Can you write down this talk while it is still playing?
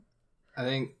I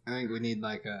think we need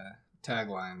like a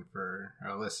tagline for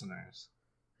our listeners.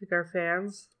 Like our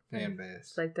fans? Fan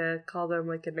base. Like to call them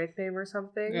like a nickname or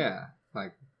something? Yeah.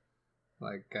 Like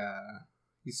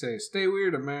you say, "Stay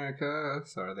weird, America."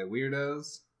 So are they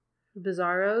weirdos?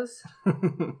 Bizarros?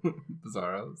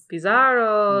 Bizarros.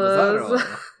 Bizarros.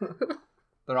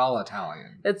 They're all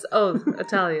Italian.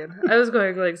 Italian. I was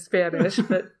going like Spanish,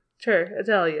 but sure,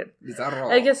 Italian. Bizarro.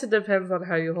 I guess it depends on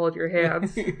how you hold your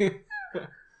hands.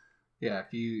 Yeah,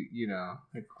 if you know,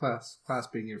 like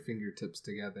clasping your fingertips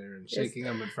together and shaking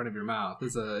them in front of your mouth,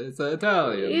 it's a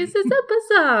Italian. It's a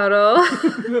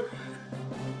bizarro.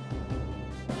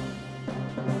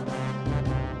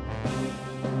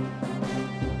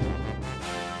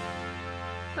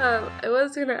 I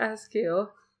was going to ask you,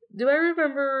 do I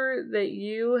remember that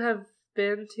you have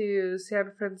been to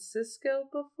San Francisco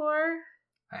before?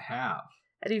 I have.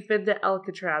 And you've been to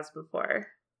Alcatraz before,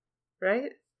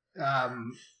 right?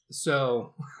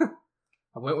 So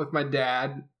I went with my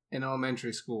dad in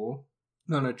elementary school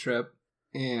on a trip,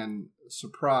 and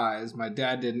surprise, my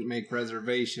dad didn't make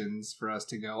reservations for us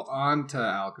to go on to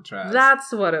Alcatraz.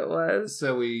 That's what it was.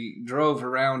 So we drove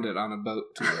around it on a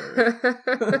boat tour.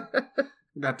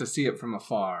 Got to see it from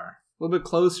afar. A little bit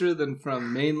closer than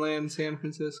from mainland San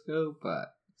Francisco,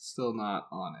 but still not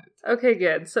on it. Okay,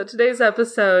 good. So today's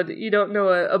episode, you don't know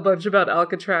a bunch about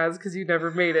Alcatraz because you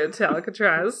never made it to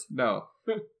Alcatraz. No.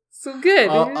 So good.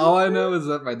 All I know is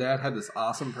that my dad had this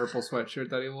awesome purple sweatshirt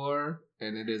that he wore,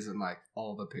 and it is in like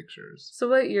all the pictures. So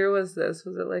what year was this?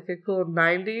 Was it like a cool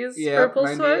 90s purple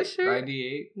sweatshirt?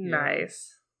 98. Yeah.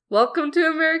 Nice. Welcome to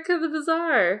America the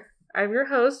Bizarre. I'm your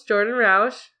host, Jordan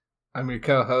Roush. I'm your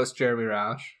co-host, Jeremy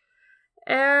Roush.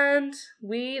 And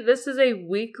this is a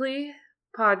weekly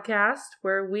podcast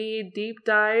where we deep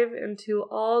dive into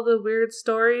all the weird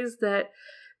stories that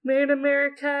made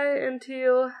America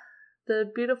into the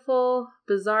beautiful,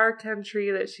 bizarre country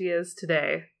that she is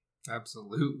today.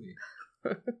 Absolutely.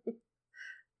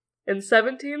 In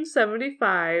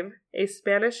 1775, a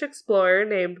Spanish explorer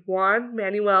named Juan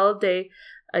Manuel de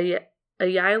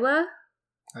Ayala?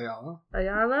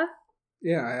 Ayala?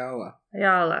 Yeah, Ayala.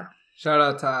 Ayala. Shout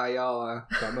out to Ayala.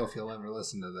 Don't know if you'll ever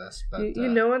listen to this, but you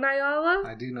know an Ayala?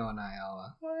 I do know an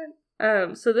Ayala.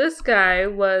 What? So this guy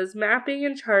was mapping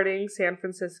and charting San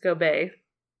Francisco Bay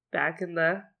back in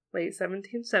the late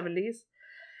 1770s.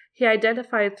 He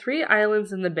identified 3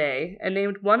 islands in the bay and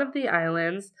named one of the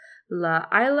islands La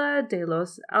Isla de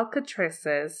los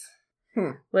Alcatraces,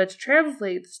 which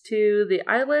translates to the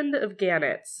Island of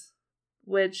Gannets,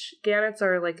 which gannets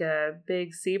are like a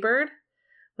big seabird,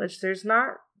 which there's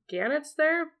not gannets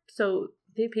there, so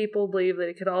the people believe that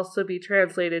it could also be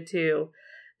translated to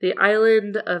the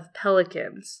Island of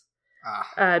Pelicans,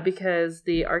 because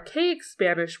the archaic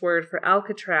Spanish word for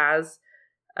Alcatraz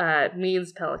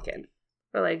means pelican.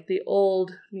 Or like the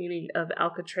old meaning of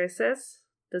Alcatraces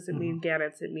doesn't mean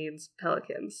gannets, it means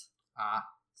pelicans.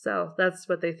 So that's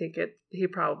what they think he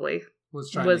probably was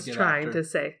trying to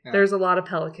say. Yeah. There's a lot of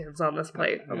pelicans on this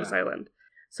this island.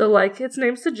 So like its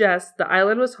name suggests, the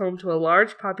island was home to a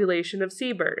large population of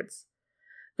seabirds.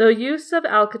 Though use of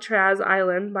Alcatraz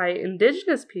Island by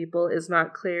indigenous people is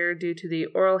not clear due to the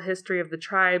oral history of the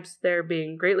tribes there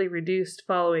being greatly reduced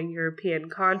following European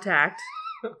contact.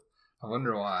 I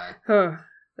wonder why.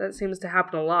 That seems to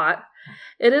happen a lot.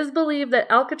 It is believed that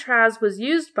Alcatraz was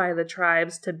used by the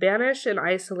tribes to banish and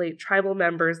isolate tribal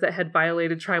members that had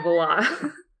violated tribal law.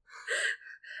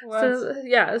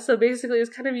 So basically it's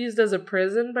kind of used as a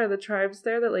prison by the tribes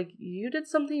there that, like, you did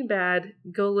something bad,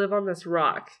 go live on this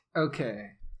rock.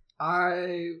 Okay.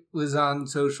 I was on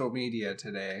social media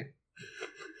today,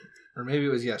 or maybe it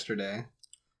was yesterday,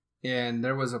 and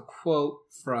there was a quote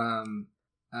from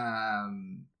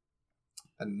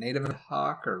a native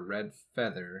hawk or red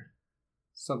feather,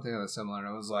 something similar.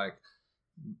 It was like,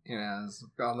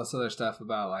 all this other stuff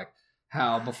about like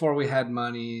how before we had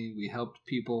money, we helped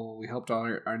people, we helped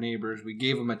all our neighbors, we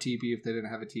gave them a teepee if they didn't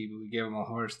have a teepee, we gave them a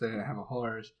horse if they didn't have a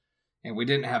horse, and we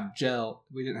didn't have a jail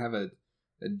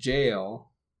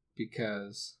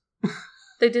because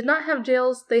they did not have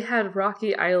jails, they had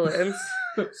rocky islands.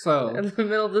 So in the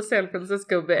middle of the San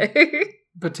Francisco Bay.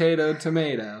 Potato,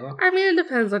 tomato. I mean, it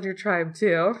depends on your tribe,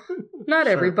 too. Not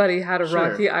everybody had a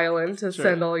rocky island to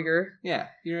send all your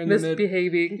you're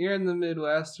misbehaving. You're in the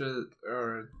Midwest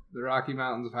or the Rocky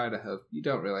Mountains of Idaho. You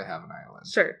don't really have an island.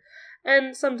 Sure.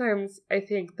 And sometimes I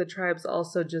think the tribes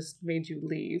also just made you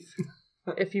leave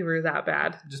if you were that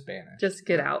bad. Just banish. Just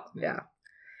get out. Yeah.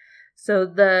 So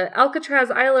the Alcatraz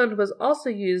Island was also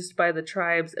used by the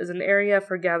tribes as an area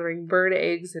for gathering bird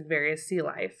eggs and various sea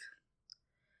life.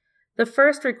 The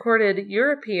first recorded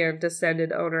European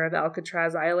descended owner of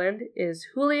Alcatraz Island is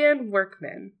Julian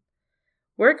Workman.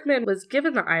 Workman was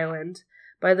given the island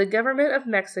by the government of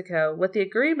Mexico with the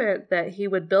agreement that he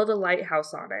would build a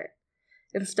lighthouse on it.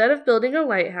 Instead of building a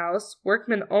lighthouse,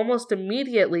 Workman almost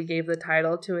immediately gave the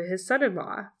title to his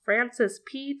son-in-law, Francis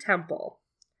P. Temple.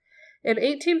 In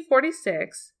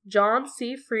 1846, John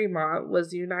C. Fremont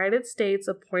was the United States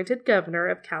appointed governor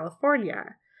of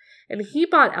California, and he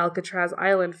bought Alcatraz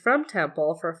Island from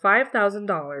Temple for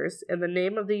 $5,000 in the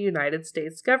name of the United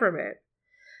States government.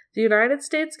 The United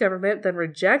States government then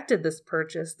rejected this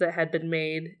purchase that had been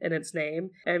made in its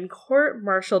name and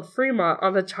court-martialed Fremont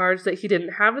on the charge that he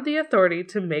didn't have the authority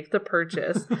to make the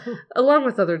purchase, along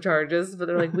with other charges. But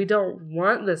they're like, we don't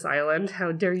want this island.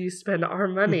 How dare you spend our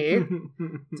money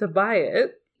to buy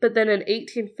it? But then in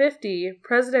 1850,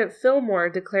 President Fillmore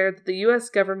declared that the U.S.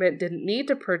 government didn't need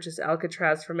to purchase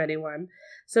Alcatraz from anyone,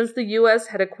 since the U.S.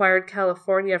 had acquired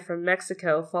California from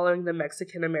Mexico following the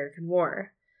Mexican-American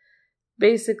War.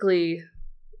 Basically,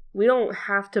 we don't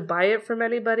have to buy it from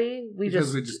anybody. We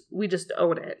just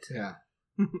own it. Yeah.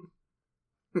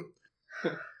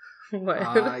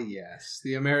 What? Yes.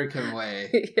 The American way.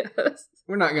 Yes.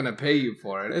 We're not going to pay you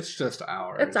for it. It's just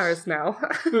ours. It's ours now.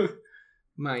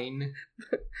 Mine.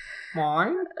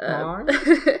 Mine?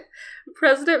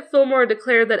 President Fillmore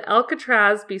declared that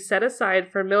Alcatraz be set aside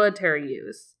for military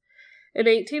use. In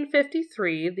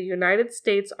 1853, the United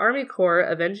States Army Corps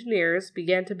of Engineers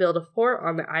began to build a fort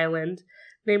on the island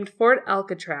named Fort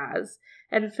Alcatraz,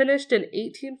 and finished in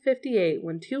 1858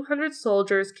 when 200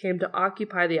 soldiers came to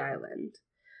occupy the island.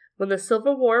 When the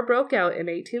Civil War broke out in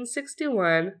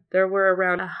 1861, there were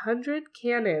around 100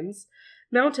 cannons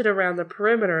mounted around the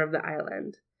perimeter of the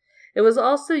island. It was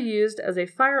also used as a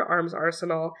firearms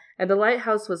arsenal, and a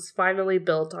lighthouse was finally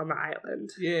built on the island.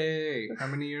 Yay! How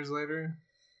many years later?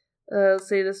 Let's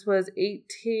see, this was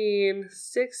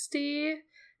 1860,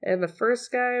 and the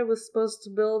first guy was supposed to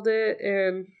build it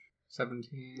in...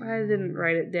 17... I didn't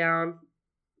write it down.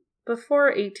 Before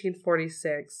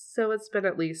 1846, so it's been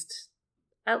at least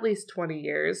 20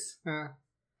 years. A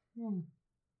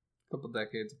couple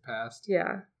decades have passed.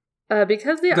 Yeah.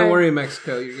 Because the Don't worry,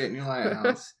 Mexico, you're getting your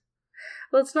lighthouse.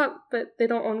 Well, it's not, but they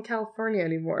don't own California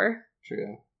anymore.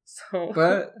 True. So...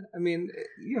 But, I mean,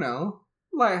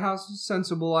 lighthouse is a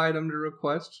sensible item to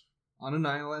request on an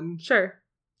island. Sure.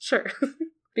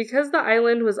 Because the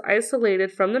island was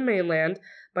isolated from the mainland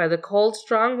by the cold,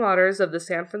 strong waters of the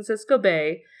San Francisco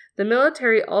Bay, the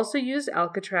military also used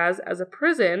Alcatraz as a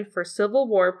prison for Civil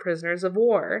War prisoners of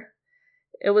war.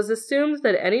 It was assumed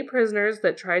that any prisoners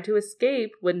that tried to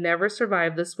escape would never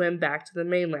survive the swim back to the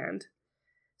mainland.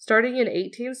 Starting in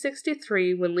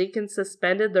 1863, when Lincoln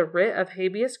suspended the writ of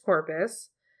habeas corpus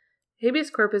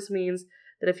means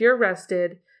that if you're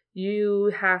arrested,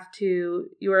 you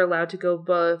are allowed to go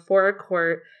before a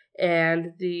court,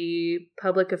 and the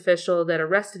public official that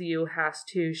arrested you has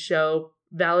to show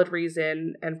valid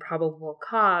reason and probable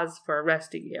cause for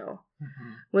arresting you.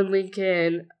 Mm-hmm. When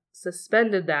Lincoln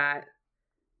suspended that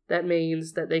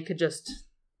means that they could just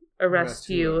arrest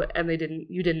you and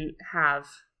you didn't have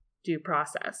due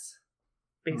process,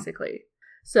 basically.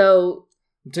 So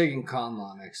I'm taking con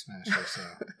law next semester,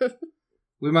 so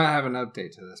we might have an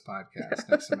update to this podcast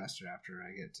next semester after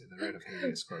I get to the writ of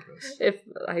habeas corpus.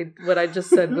 What I just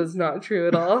said was not true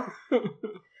at all.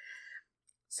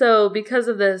 So, because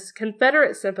of this,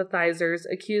 Confederate sympathizers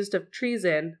accused of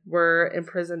treason were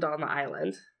imprisoned on the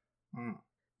island.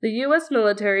 The U.S.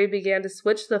 military began to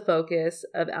switch the focus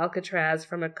of Alcatraz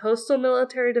from a coastal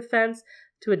military defense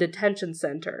to a detention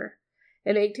center.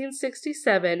 In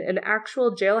 1867, an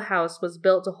actual jailhouse was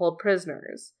built to hold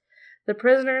prisoners. The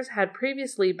prisoners had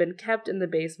previously been kept in the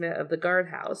basement of the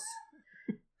guardhouse.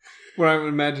 Where I would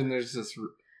imagine there's just...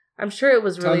 I'm sure it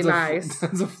was really nice.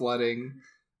 Tons of flooding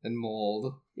and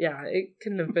mold. Yeah, it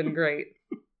couldn't have been great.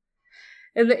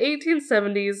 In the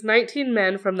 1870s, 19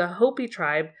 men from the Hopi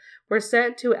tribe were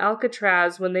sent to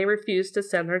Alcatraz when they refused to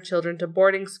send their children to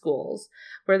boarding schools,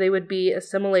 where they would be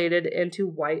assimilated into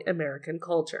white American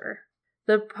culture.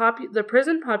 The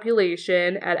prison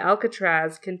population at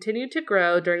Alcatraz continued to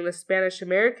grow during the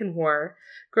Spanish-American War,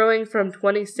 growing from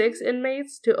 26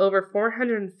 inmates to over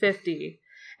 450,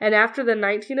 and after the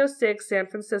 1906 San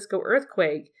Francisco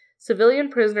earthquake, civilian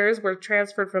prisoners were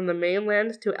transferred from the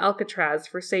mainland to Alcatraz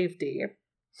for safety.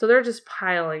 So they're just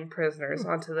piling prisoners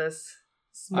onto this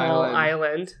small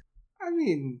island. I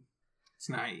mean, it's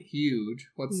not huge.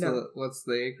 What's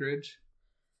the acreage?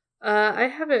 I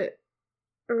have it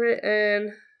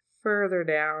written further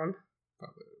down.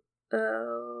 Probably.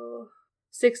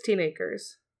 16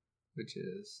 acres. Which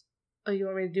is? Oh, you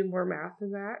want me to do more math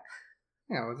than that?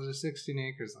 Yeah, what does 16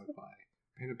 acres look like?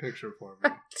 Paint a picture for me.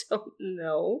 I don't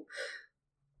know.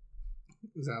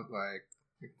 Is that like,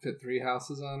 you can fit 3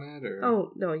 houses on it, or?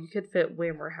 Oh, no, you could fit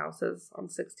way more houses on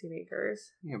 16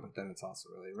 acres. Yeah, but then it's also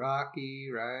really rocky,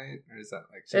 right? Or is that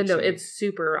like 16 no, it's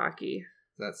super rocky.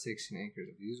 Is that 16 acres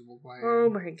of usable land? Oh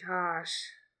my gosh.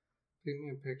 Paint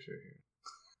me a picture here.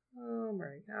 Oh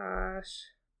my gosh.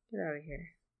 Get out of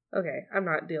here. Okay, I'm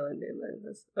not dealing with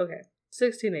this. Okay,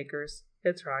 16 acres.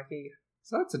 It's rocky.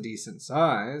 So that's a decent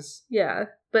size. Yeah,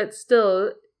 but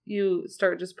still, you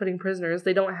start just putting prisoners.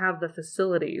 They don't have the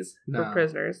facilities for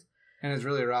prisoners. And it's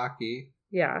really rocky.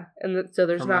 Yeah, and so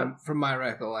there's from my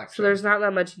recollection. So there's not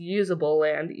that much usable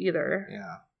land either.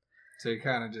 Yeah. So you're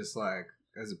kind of just like,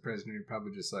 as a prisoner, you're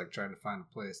probably just like trying to find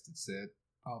a place to sit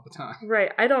all the time.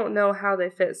 Right. I don't know how they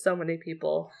fit so many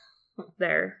people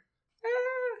there.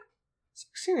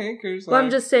 16 acres. Well,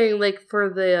 I'm just saying, like, for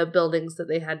the buildings that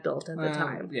they had built at the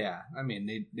time. Yeah. I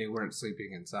mean, they weren't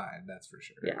sleeping inside, that's for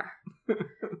sure.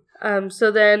 Yeah.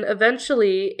 So then,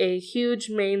 eventually, a huge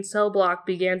main cell block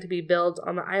began to be built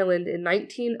on the island in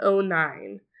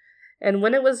 1909. And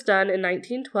when it was done in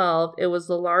 1912, it was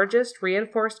the largest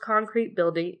reinforced concrete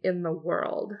building in the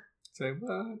world. Say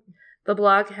what? The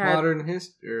block had...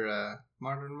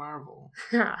 Modern marvel.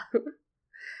 Yeah.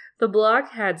 The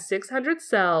block had 600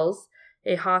 cells,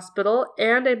 a hospital,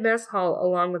 and a mess hall,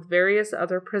 along with various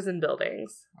other prison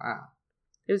buildings. Wow.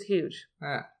 It was huge.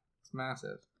 Yeah, it's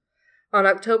massive. On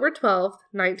October 12th,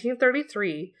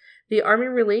 1933, the Army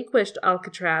relinquished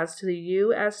Alcatraz to the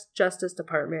U.S. Justice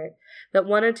Department that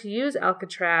wanted to use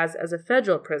Alcatraz as a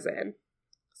federal prison.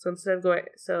 So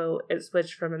it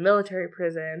switched from a military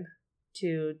prison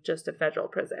to just a federal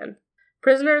prison.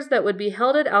 Prisoners that would be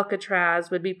held at Alcatraz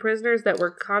would be prisoners that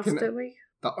were constantly...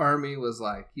 The Army was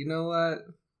like, you know what?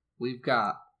 We've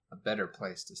got a better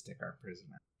place to stick our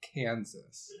prisoner.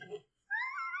 Kansas.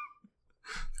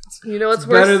 You know what's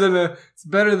worse? It's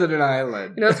better than an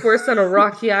island. You know what's worse than a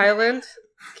rocky island?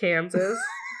 Kansas.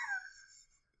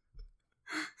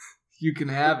 You can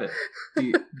have it.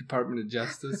 The Department of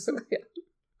Justice.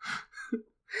 Yeah.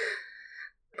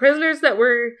 Prisoners that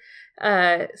were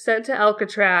sent to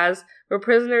Alcatraz were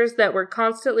prisoners that were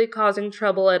constantly causing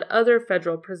trouble at other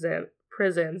federal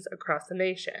prisons across the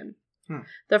nation.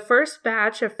 The first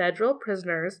batch of federal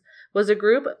prisoners was a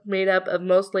group made up of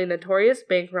mostly notorious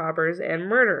bank robbers and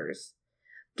murderers.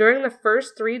 During the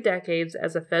first 3 decades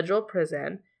as a federal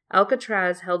prison,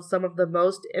 Alcatraz held some of the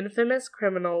most infamous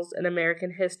criminals in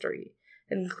American history,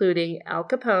 including Al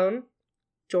Capone,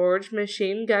 George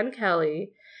Machine Gun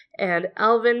Kelly, and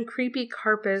Alvin Creepy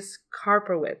Karpis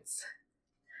Karpowitz.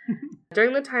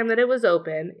 During the time that it was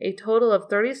open, a total of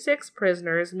 36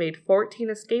 prisoners made 14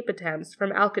 escape attempts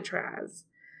from Alcatraz.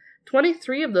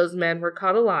 23 of those men were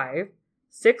caught alive,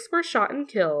 6 were shot and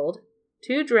killed,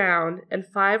 2 drowned, and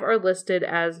 5 are listed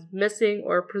as missing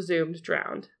or presumed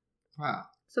drowned. Wow.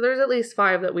 So there's at least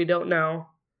 5 that we don't know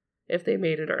if they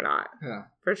made it or not. Yeah.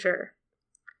 For sure.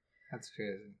 That's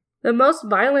crazy. The most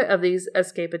violent of these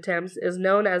escape attempts is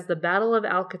known as the Battle of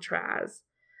Alcatraz.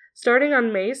 Starting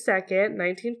on May 2nd,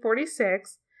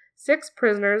 1946, 6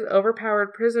 prisoners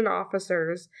overpowered prison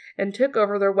officers and took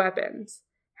over their weapons.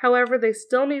 However, they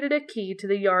still needed a key to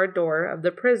the yard door of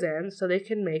the prison so they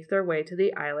could make their way to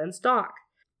the island's dock,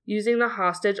 using the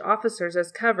hostage officers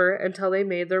as cover until they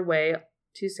made their way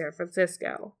to San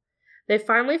Francisco. They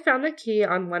finally found the key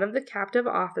on one of the captive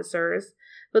officers,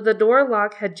 but the door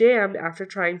lock had jammed after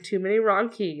trying too many wrong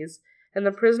keys, and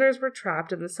the prisoners were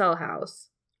trapped in the cell house.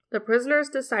 The prisoners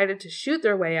decided to shoot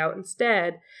their way out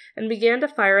instead and began to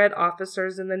fire at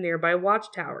officers in the nearby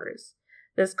watchtowers.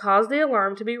 This caused the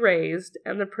alarm to be raised,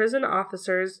 and the prison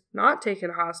officers, not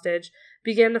taken hostage,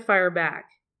 began to fire back.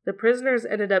 The prisoners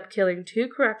ended up killing 2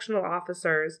 correctional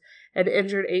officers and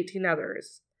injured 18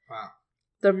 others. Wow.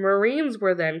 The Marines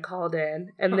were then called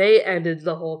in, and they ended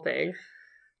the whole thing.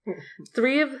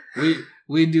 3 of...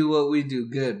 We do what we do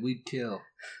good. We kill.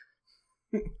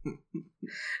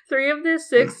 3 of the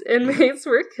 6 inmates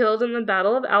were killed in the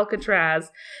Battle of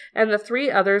Alcatraz, and the 3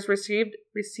 others received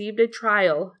a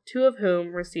trial, 2 of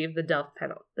whom received the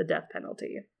death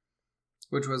penalty.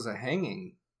 Which was a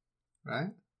hanging, right?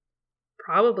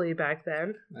 Probably back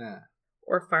then. Yeah.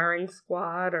 Or firing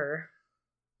squad, or...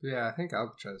 Yeah, I think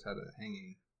Alcatraz had a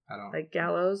hanging. I don't... Like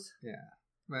gallows? Yeah.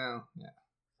 Well, yeah.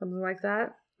 Something like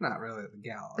that? Not really the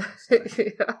gallows.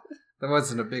 Like, yeah. There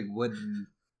wasn't a big wooden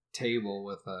table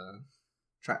with a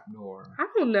trapdoor. I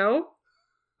don't know.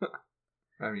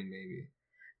 I mean, maybe.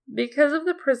 Because of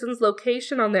the prison's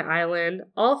location on the island,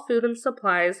 all food and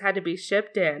supplies had to be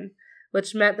shipped in,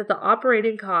 which meant that the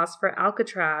operating costs for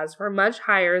Alcatraz were much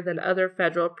higher than other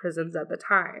federal prisons at the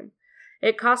time.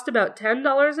 It cost about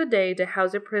 $10 a day to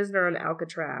house a prisoner on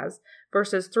Alcatraz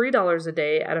versus $3 a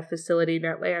day at a facility in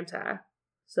Atlanta.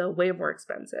 So way more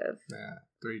expensive. Yeah,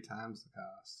 3 times the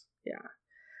cost. Yeah.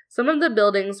 Some of the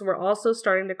buildings were also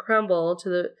starting to crumble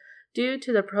due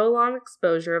to the prolonged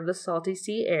exposure of the salty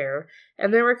sea air,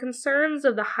 and there were concerns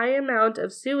of the high amount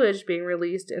of sewage being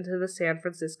released into the San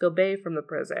Francisco Bay from the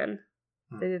prison.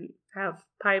 They didn't have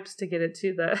pipes to get it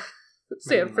to the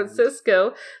San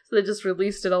Francisco, so they just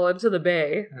released it all into the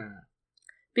bay.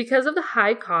 Because of the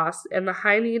high costs and the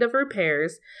high need of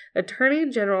repairs, Attorney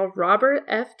General Robert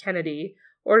F. Kennedy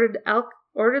ordered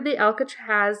the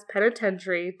Alcatraz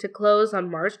Penitentiary to close on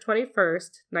March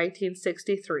 21st,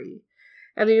 1963,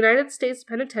 and the United States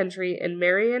Penitentiary in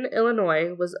Marion,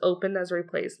 Illinois was opened as a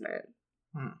replacement.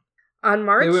 On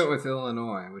March... They went with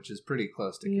Illinois, which is pretty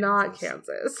close to Kansas. Not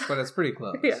Kansas. But it's pretty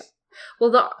close. Yeah.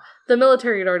 Well, the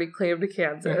military had already claimed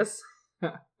Kansas.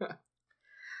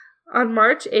 On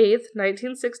March 8th,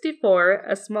 1964,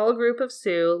 a small group of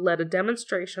Sioux led a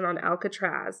demonstration on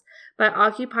Alcatraz by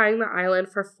occupying the island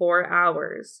for 4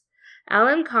 hours.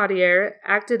 Alan Cottier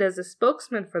acted as a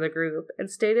spokesman for the group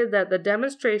and stated that the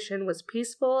demonstration was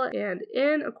peaceful and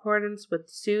in accordance with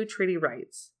Sioux treaty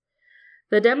rights.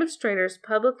 The demonstrators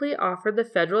publicly offered the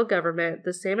federal government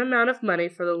the same amount of money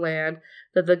for the land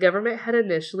that the government had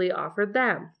initially offered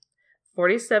them,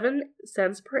 47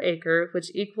 cents per acre,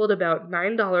 which equaled about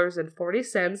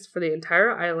 $9.40 for the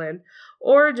entire island,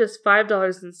 or just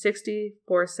 $5.64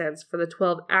 for the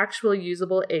 12 actual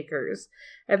usable acres,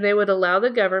 and they would allow the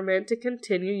government to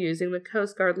continue using the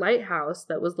Coast Guard lighthouse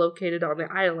that was located on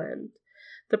the island.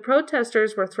 The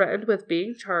protesters were threatened with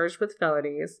being charged with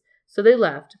felonies, so they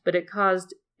left, but it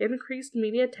caused increased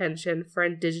media attention for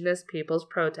Indigenous people's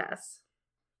protests.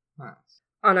 Nice.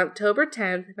 On October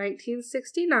 10,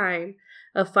 1969,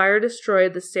 a fire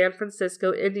destroyed the San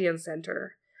Francisco Indian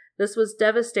Center. This was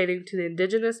devastating to the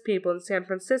Indigenous people in San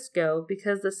Francisco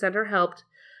because the center helped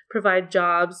provide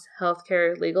jobs,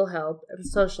 healthcare, legal help, and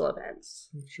social events.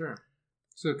 Sure.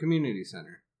 So a community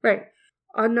center. Right.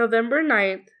 On November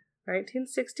 9th,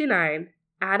 1969,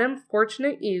 Adam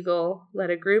Fortunate Eagle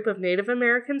led a group of Native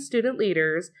American student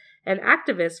leaders and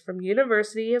activists from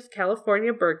University of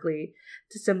California, Berkeley,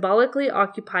 to symbolically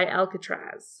occupy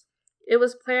Alcatraz. It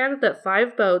was planned that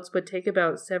 5 boats would take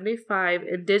about 75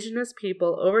 indigenous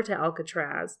people over to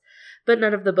Alcatraz, but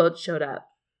none of the boats showed up.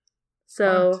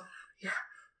 So, yeah,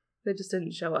 they just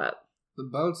didn't show up. The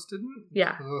boats didn't?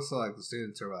 Yeah. It was also like the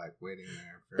students are like waiting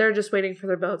there. They're just waiting for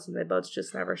their boats, and the boats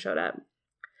just never showed up.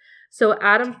 So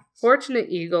Adam Fortunate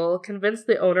Eagle convinced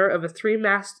the owner of a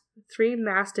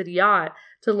three-masted yacht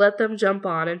to let them jump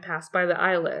on and pass by the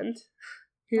island.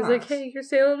 He was like, hey, you're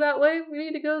sailing that way? We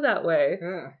need to go that way.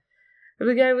 Yeah. And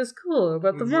the guy was cool and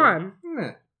let them on.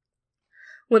 Yeah.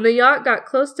 When the yacht got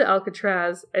close to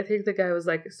Alcatraz, I think the guy was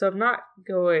like, so I'm not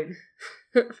going...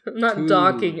 I'm not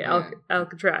docking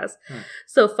Alcatraz.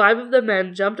 So 5 of the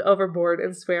men jumped overboard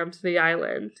and swam to the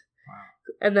island.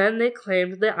 And then they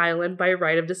claimed the island by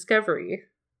right of discovery,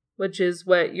 which is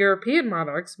what European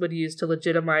monarchs would use to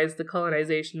legitimize the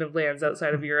colonization of lands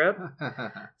outside of Europe.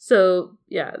 So,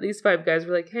 yeah, these 5 guys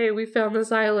were like, hey, we found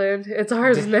this island. It's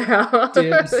ours now.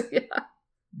 Dibs. Yeah.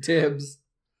 Dibs.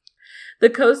 The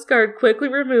Coast Guard quickly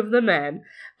removed the men,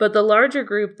 but the larger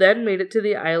group then made it to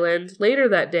the island later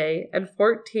that day, and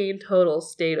 14 total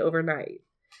stayed overnight.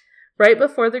 Right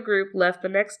before the group left the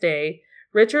next day,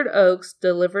 Richard Oakes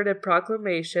delivered a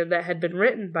proclamation that had been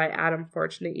written by Adam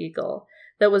Fortunate Eagle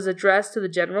that was addressed to the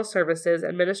General Services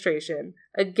Administration,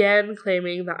 again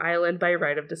claiming the island by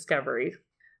right of discovery.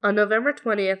 On November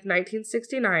 20th,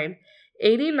 1969,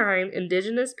 89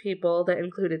 indigenous people that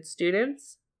included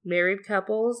students, married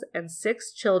couples, and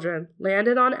 6 children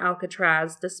landed on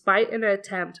Alcatraz despite an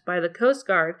attempt by the Coast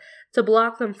Guard to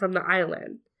block them from the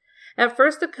island. At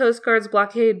first, the Coast Guard's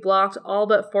blockade blocked all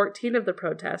but 14 of the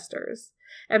protesters.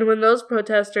 And when those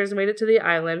protesters made it to the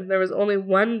island, there was only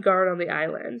 1 guard on the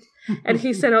island. And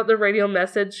he sent out the radio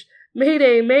message,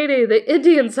 Mayday, Mayday, the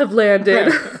Indians have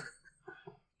landed.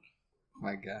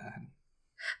 My God.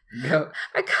 Go.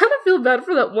 I kind of feel bad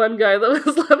for that one guy that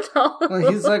was left all alone.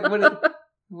 Well, he's like,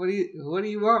 what do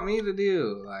you want me to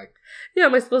do? Like, yeah,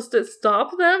 am I supposed to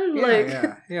stop them?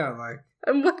 Yeah, like,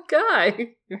 I'm what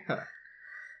guy? Yeah.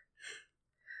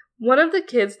 One of the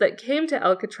kids that came to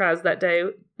Alcatraz that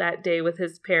day with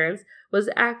his parents was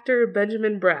actor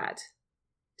Benjamin Bratt.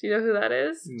 Do you know who that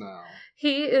is? No.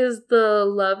 He is the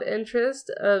love interest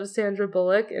of Sandra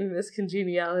Bullock in Miss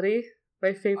Congeniality,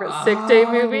 my favorite sick day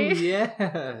movie.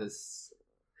 Yes.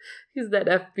 He's that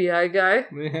FBI guy.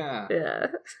 Yeah. Yeah.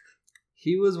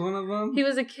 He was one of them? He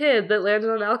was a kid that landed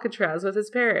on Alcatraz with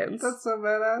his parents. That's so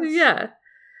badass. Yeah.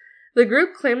 The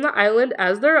group claimed the island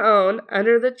as their own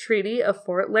under the Treaty of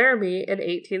Fort Laramie in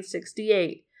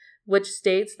 1868, which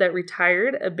states that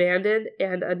retired, abandoned,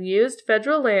 and unused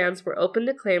federal lands were open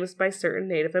to claims by certain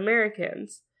Native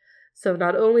Americans. So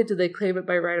not only do they claim it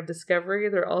by right of discovery,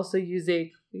 they're also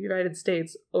using the United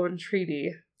States' own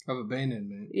treaty of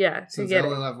abandonment. Yeah, since they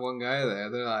only left one guy there,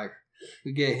 they're like,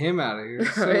 we get him out of here.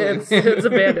 So it's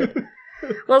abandoned.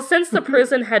 Well, since the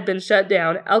prison had been shut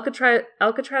down,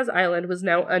 Alcatraz Island was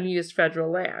now unused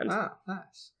federal land. Ah,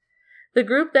 nice. The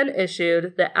group then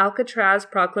issued the Alcatraz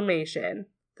Proclamation.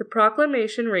 The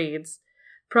proclamation reads,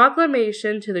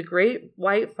 "Proclamation to the Great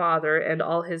White Father and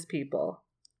all his people.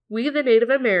 We, the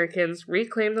Native Americans,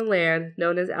 reclaim the land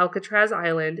known as Alcatraz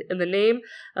Island in the name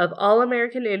of all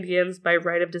American Indians by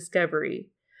right of discovery.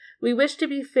 We wish to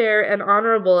be fair and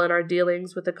honorable in our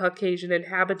dealings with the Caucasian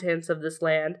inhabitants of this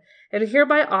land, and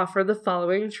hereby offer the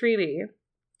following treaty.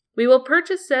 We will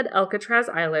purchase said Alcatraz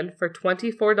Island for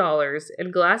 $24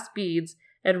 in glass beads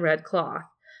and red cloth,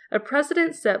 a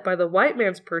precedent set by the white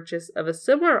man's purchase of a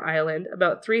similar island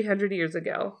about 300 years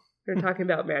ago." They're talking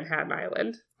about Manhattan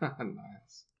Island.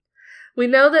 Nice. "We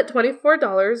know that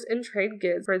 $24 in trade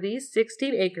goods for these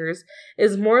 16 acres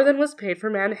is more than was paid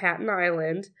for Manhattan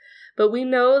Island, but we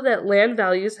know that land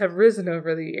values have risen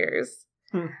over the years.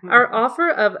 Our offer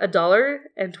of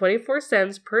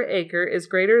 $1.24 per acre is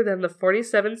greater than the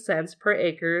 47 cents per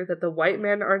acre that the white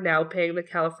men are now paying the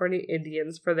California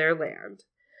Indians for their land.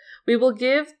 We will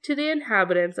give to the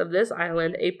inhabitants of this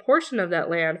island a portion of that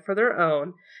land for their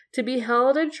own, to be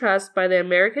held in trust by the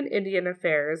American Indian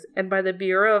Affairs and by the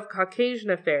Bureau of Caucasian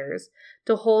Affairs,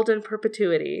 to hold in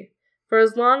perpetuity, for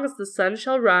as long as the sun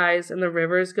shall rise and the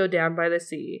rivers go down by the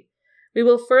sea. We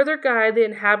will further guide the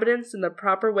inhabitants in the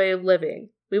proper way of living.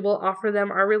 We will offer them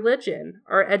our religion,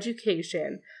 our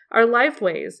education, our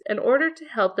lifeways, in order to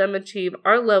help them achieve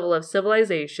our level of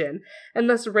civilization, and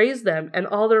thus raise them and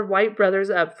all their white brothers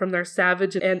up from their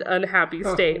savage and unhappy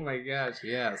state. Oh my gosh,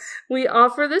 yes. We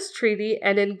offer this treaty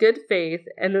and in good faith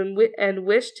and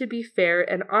wish to be fair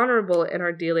and honorable in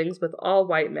our dealings with all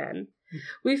white men.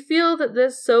 We feel that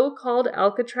this so-called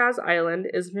Alcatraz Island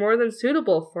is more than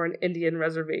suitable for an Indian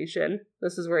reservation."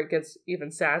 This is where it gets even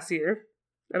sassier,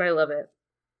 and I love it.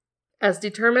 "As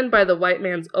determined by the white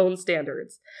man's own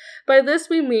standards. By this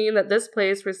we mean that this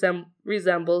place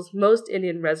resembles most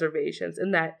Indian reservations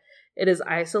in that it is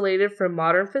isolated from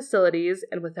modern facilities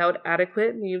and without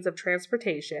adequate means of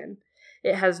transportation.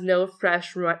 It has no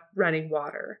fresh running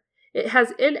water. It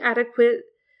has inadequate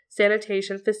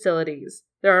sanitation facilities.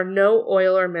 There are no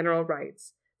oil or mineral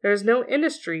rights. There is no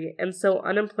industry, and so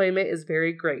unemployment is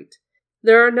very great.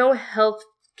 There are no health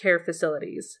care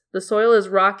facilities. The soil is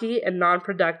rocky and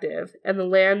non-productive, and the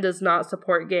land does not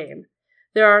support game.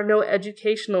 There are no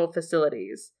educational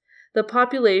facilities. The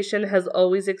population has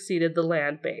always exceeded the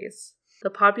land base. The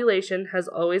population has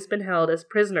always been held as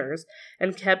prisoners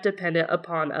and kept dependent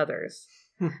upon others.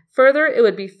 Further, it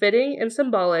would be fitting and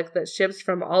symbolic that ships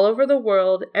from all over the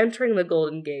world entering the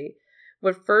Golden Gate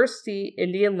would first see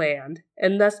Indian land,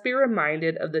 and thus be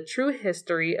reminded of the true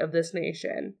history of this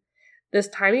nation. This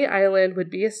tiny island would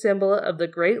be a symbol of the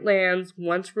great lands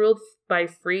once ruled by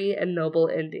free and noble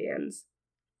Indians.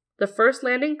 The first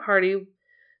landing party,"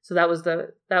 so that was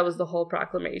the whole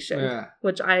proclamation,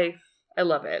 which I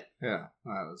love it. Yeah,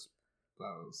 that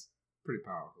was pretty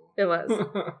powerful. It was.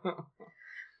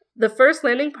 The first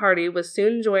landing party was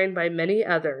soon joined by many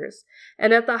others,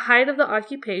 and at the height of the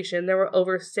occupation there were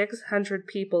over 600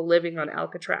 people living on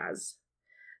Alcatraz.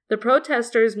 The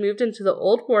protesters moved into the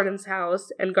old warden's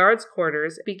house and guards'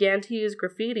 quarters, began to use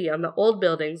graffiti on the old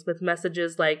buildings with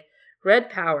messages like "Red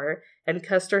Power" and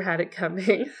 "Custer had it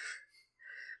coming."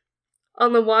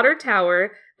 On the water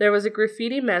tower, there was a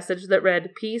graffiti message that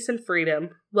read, "Peace and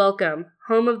freedom, welcome,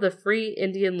 home of the free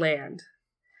Indian land."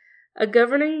 A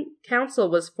governing council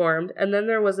was formed, and then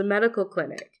there was a medical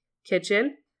clinic,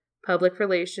 kitchen, public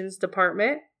relations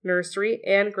department, nursery,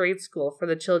 and grade school for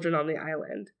the children on the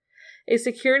island. A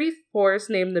security force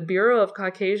named the Bureau of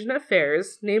Caucasian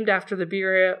Affairs, named after the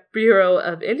Bureau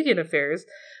of Indian Affairs,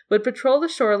 would patrol the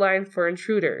shoreline for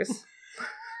intruders.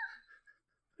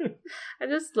 I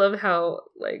just love how,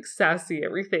 sassy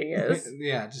everything is.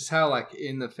 Yeah, just how,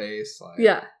 in the face,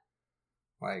 yeah.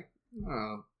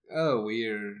 Oh,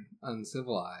 we're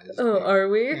uncivilized. Oh, are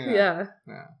we? Yeah.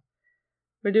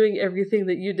 We're doing everything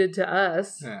that you did to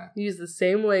us. Yeah. Use the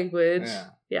same language.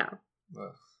 Yeah.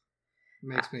 Ugh.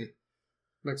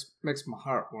 Makes my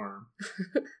heart warm.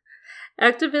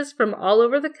 Activists from all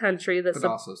over the country but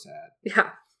also sad.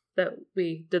 Yeah. That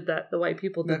we did that. The white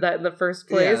people did that in the first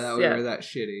place. Yeah, that we were that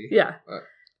shitty. Yeah.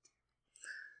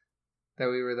 That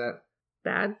we were that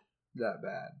bad. that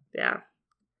bad. Yeah.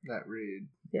 That rude.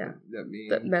 Yeah. That mean.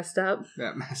 That messed up.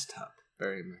 That messed up.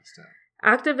 Very messed up.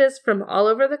 Activists from all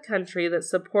over the country that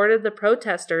supported the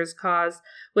protesters' cause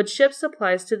would ship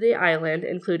supplies to the island,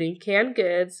 including canned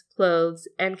goods, clothes,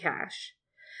 and cash.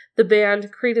 The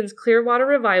band Creedence Clearwater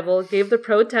Revival gave the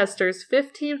protesters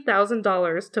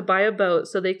 $15,000 to buy a boat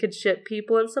so they could ship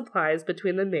people and supplies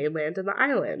between the mainland and the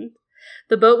island.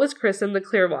 The boat was christened the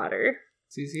Clearwater.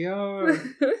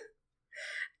 CCR.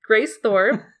 Grace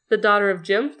Thorpe, the daughter of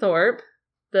Jim Thorpe,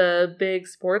 the big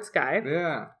sports guy.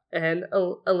 Yeah. And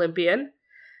Olympian.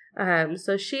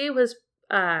 So she was,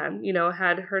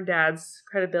 had her dad's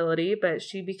credibility, but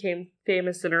she became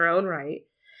famous in her own right.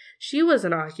 She was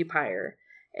an occupier,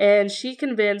 and she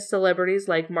convinced celebrities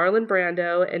like Marlon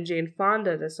Brando and Jane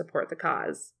Fonda to support the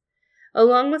cause.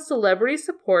 Along with celebrity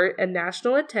support and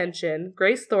national attention,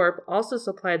 Grace Thorpe also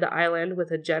supplied the island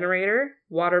with a generator,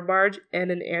 water barge,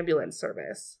 and an ambulance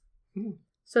service.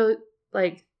 So,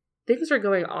 things are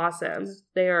going awesome.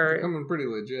 They're becoming pretty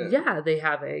legit. Yeah, they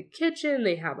have a kitchen,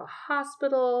 they have a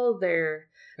hospital,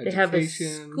 they have a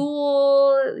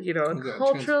school, a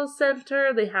cultural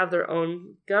center, they have their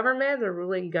own government, their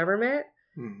ruling government.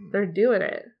 Mm-hmm. They're doing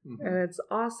it, and it's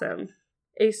awesome.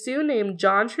 A Sioux named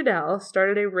John Trudell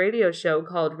started a radio show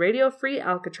called Radio Free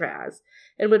Alcatraz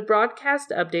and would broadcast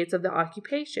updates of the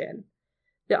occupation.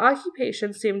 The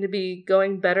occupation seemed to be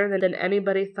going better than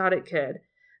anybody thought it could.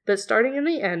 But starting in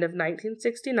the end of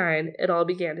 1969, it all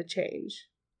began to change.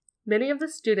 Many of the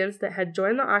students that had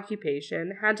joined the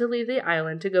occupation had to leave the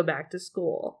island to go back to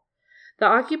school. The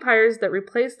occupiers that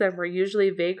replaced them were usually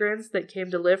vagrants that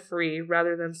came to live free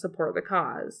rather than support the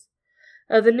cause.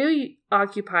 Of the new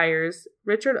occupiers,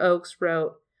 Richard Oakes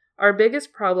wrote, "Our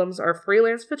biggest problems are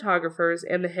freelance photographers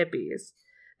and the hippies.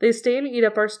 They stay and eat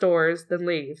up our stores, then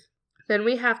leave. Then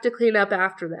we have to clean up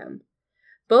after them.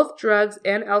 Both drugs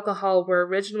and alcohol were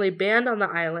originally banned on the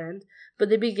island, but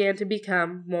they began to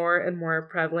become more and more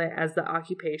prevalent as the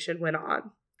occupation went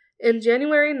on." In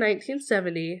January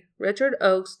 1970, Richard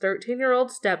Oakes'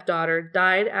 13-year-old stepdaughter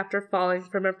died after falling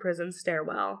from a prison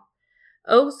stairwell.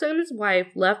 Oakes and his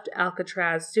wife left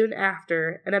Alcatraz soon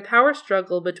after, and a power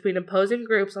struggle between opposing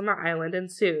groups on the island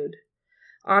ensued.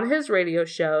 On his radio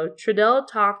show, Trudell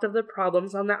talked of the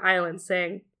problems on the island,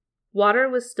 saying water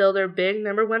was still their big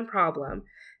number one problem,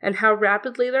 and how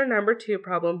rapidly their number two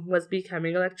problem was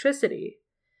becoming electricity.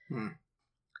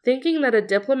 Thinking that a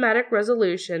diplomatic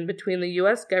resolution between the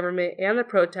U.S. government and the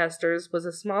protesters was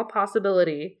a small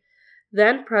possibility,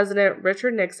 then President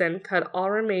Richard Nixon cut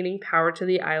all remaining power to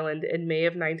the island in May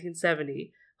of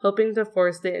 1970, hoping to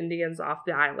force the Indians off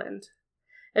the island.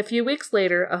 A few weeks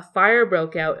later, a fire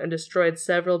broke out and destroyed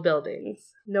several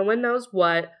buildings. No one knows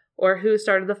what or who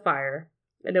started the fire,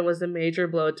 and it was a major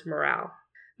blow to morale.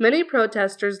 Many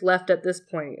protesters left at this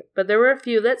point, but there were a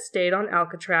few that stayed on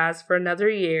Alcatraz for another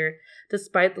year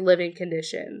despite the living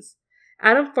conditions.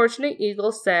 Adam Fortunate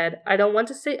Eagle said, "I don't want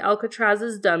to say Alcatraz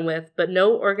is done with, but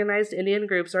no organized Indian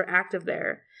groups are active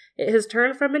there. It has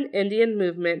turned from an Indian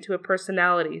movement to a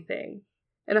personality thing."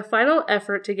 In a final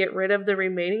effort to get rid of the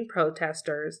remaining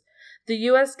protesters, the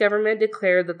U.S. government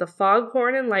declared that the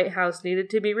foghorn and lighthouse needed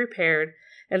to be repaired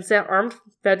and sent armed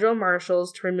federal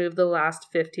marshals to remove the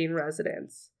last 15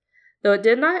 residents. Though it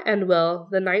did not end well,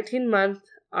 the 19-month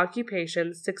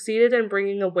occupation succeeded in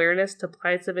bringing awareness to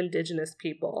plights of indigenous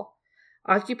people.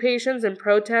 Occupations and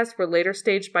protests were later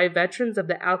staged by veterans of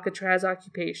the Alcatraz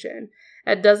occupation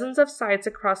at dozens of sites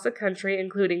across the country,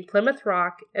 including Plymouth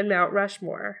Rock and Mount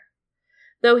Rushmore.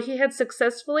 Though he had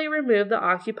successfully removed the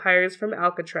occupiers from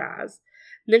Alcatraz,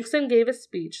 Nixon gave a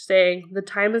speech saying, "The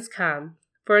time has come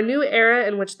for a new era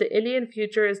in which the Indian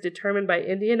future is determined by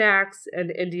Indian acts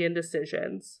and Indian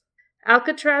decisions."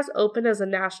 Alcatraz opened as a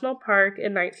national park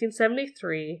in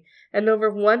 1973, and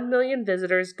over 1 million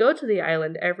visitors go to the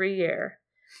island every year.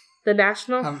 The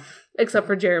national, except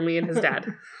for Jeremy and his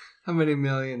dad. How many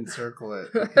million circle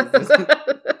it?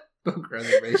 Book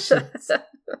reservations. I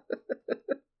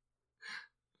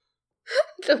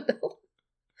don't know.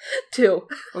 2.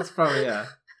 That's probably, yeah.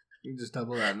 You can just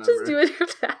double that number. Just do it your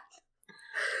dad.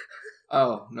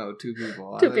 Oh, no, 2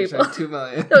 people. 2 people. 2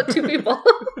 million. No, 2 people.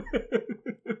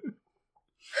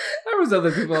 There was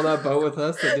other people on that boat with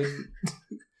us that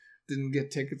didn't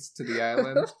get tickets to the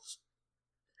island.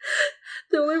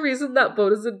 The only reason that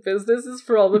boat is in business is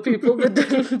for all the people that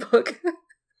didn't book.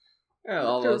 Yeah,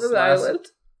 all those the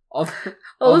island. All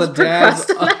the dads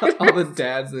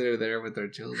that are there with their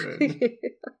children.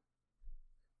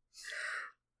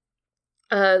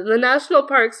 The National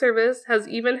Park Service has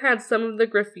even had some of the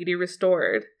graffiti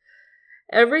restored.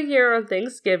 Every year on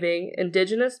Thanksgiving,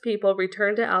 indigenous people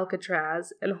return to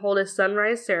Alcatraz and hold a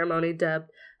sunrise ceremony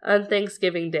dubbed On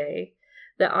Thanksgiving Day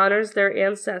that honors their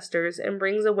ancestors and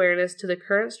brings awareness to the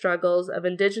current struggles of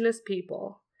indigenous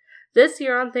people. This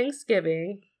year on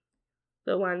Thanksgiving,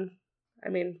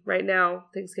 right now,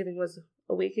 Thanksgiving was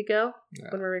a week ago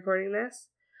when we're recording this,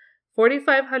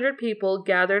 4,500 people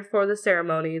gathered for the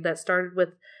ceremony that started with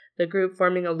the group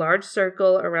forming a large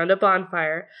circle around a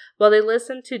bonfire while they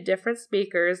listened to different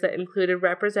speakers that included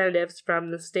representatives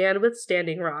from the Stand with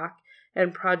Standing Rock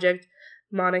and Project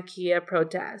Mauna Kea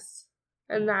protests.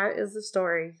 And that is the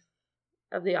story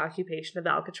of the occupation of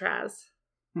Alcatraz.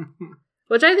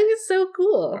 Which I think is so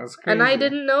cool. That's crazy. And I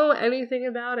didn't know anything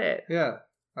about it. Yeah,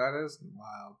 that is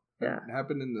wild. Yeah. It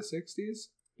happened in the 60s?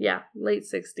 Yeah, late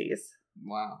 60s.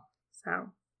 Wow.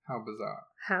 So. How bizarre.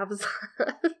 How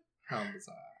bizarre. How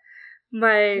bizarre.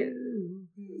 My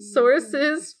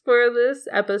sources for this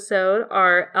episode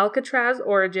are Alcatraz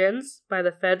Origins by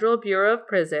the Federal Bureau of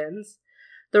Prisons,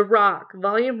 The Rock,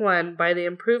 Volume 1 by the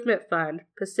Improvement Fund,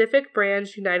 Pacific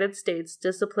Branch, United States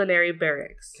Disciplinary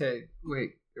Barracks. Okay,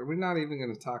 wait. Are we not even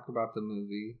going to talk about the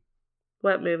movie?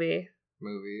 What movie?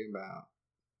 Movie about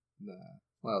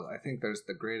I think there's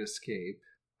The Great Escape,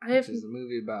 which is a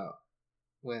movie about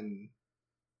when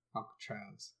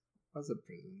Alcatraz was a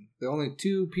prison. The only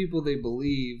two people they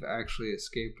believe actually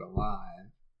escaped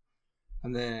alive.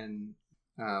 And then,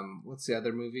 what's the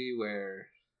other movie where,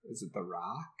 is it The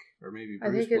Rock? Or maybe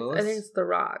Bruce Willis? I think it's The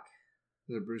Rock.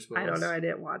 Is it Bruce Willis? I don't know, I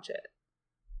didn't watch it.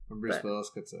 When Bruce Willis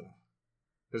gets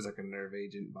there's like a nerve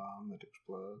agent bomb that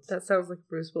explodes. That sounds like a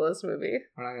Bruce Willis movie.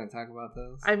 We're not going to talk about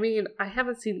those? I mean, I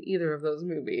haven't seen either of those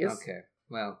movies. Okay.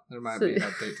 Well, there might be an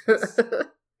update to this.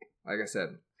 Like I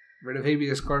said, Writ of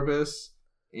Habeas Corpus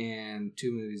and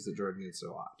 2 movies that Jordan needs to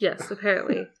watch. Yes,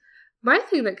 apparently. My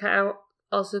thing that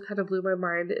also kind of blew my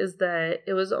mind is that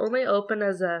it was only open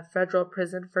as a federal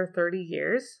prison for 30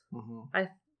 years. Mm-hmm.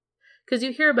 Because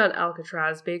you hear about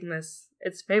Alcatraz being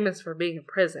it's famous for being a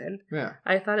prison. Yeah.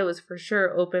 I thought it was for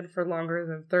sure open for longer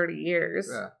than 30 years.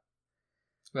 Yeah.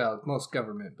 Well, most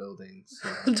government buildings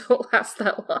don't last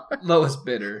that long. Lowest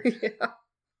bidder. Yeah.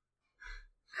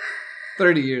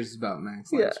 30 years is about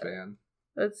max lifespan.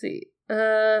 Yeah. Let's see.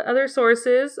 Other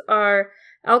sources are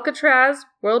Alcatraz,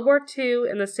 World War II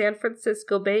in the San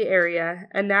Francisco Bay Area,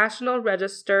 a National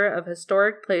Register of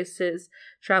Historic Places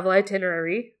travel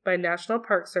itinerary by National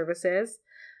Park Services,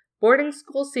 Boarding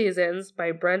School Seasons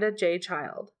by Brenda J.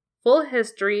 Child, Full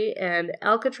History and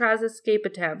Alcatraz Escape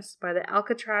Attempts by the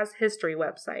Alcatraz History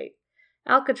website,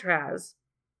 Alcatraz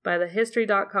by the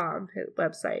History.com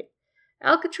website,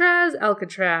 Alcatraz,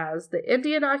 the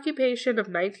Indian Occupation of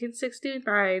 1969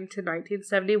 to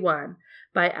 1971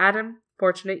 by Adam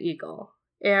Fortunate Eagle,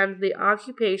 and The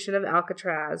Occupation of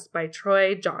Alcatraz by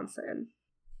Troy Johnson.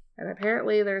 And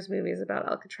apparently there's movies about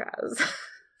Alcatraz.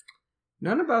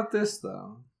 None about this,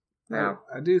 though. No.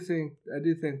 I do think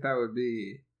that would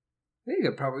be... I think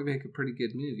it'd probably make a pretty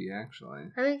good movie, actually.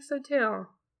 I think so, too.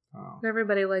 Oh.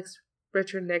 Everybody likes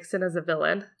Richard Nixon as a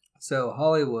villain. So,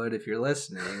 Hollywood, if you're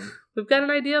listening... We've got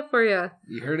an idea for you.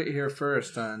 You heard it here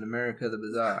first on America the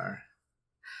Bizarre.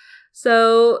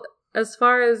 So, as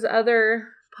far as other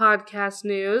podcast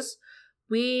news,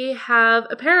 we have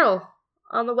apparel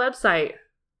on the website.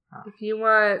 If you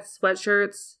want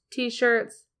sweatshirts,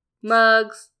 t-shirts,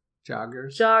 mugs,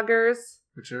 joggers,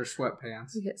 which are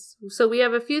sweatpants. Yes. So we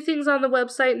have a few things on the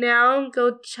website now.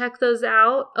 Go check those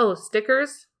out. Oh,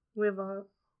 stickers. We have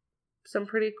some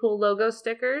pretty cool logo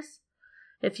stickers.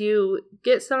 If you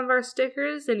get some of our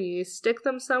stickers and you stick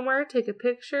them somewhere, take a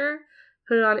picture,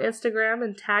 put it on Instagram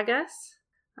and tag us.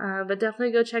 But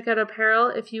definitely go check out apparel.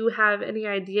 If you have any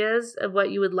ideas of what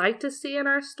you would like to see in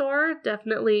our store,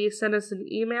 definitely send us an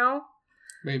email.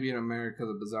 Maybe an America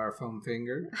the Bizarre foam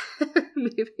finger.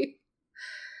 Maybe.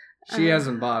 She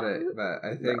hasn't bought it, but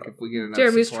I think if we get enough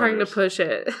Jeremy's supporters, trying to push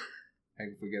it. I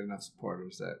think if we get enough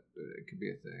supporters, that it could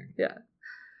be a thing. Yeah.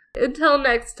 Until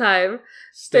next time,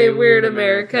 stay weird,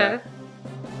 America.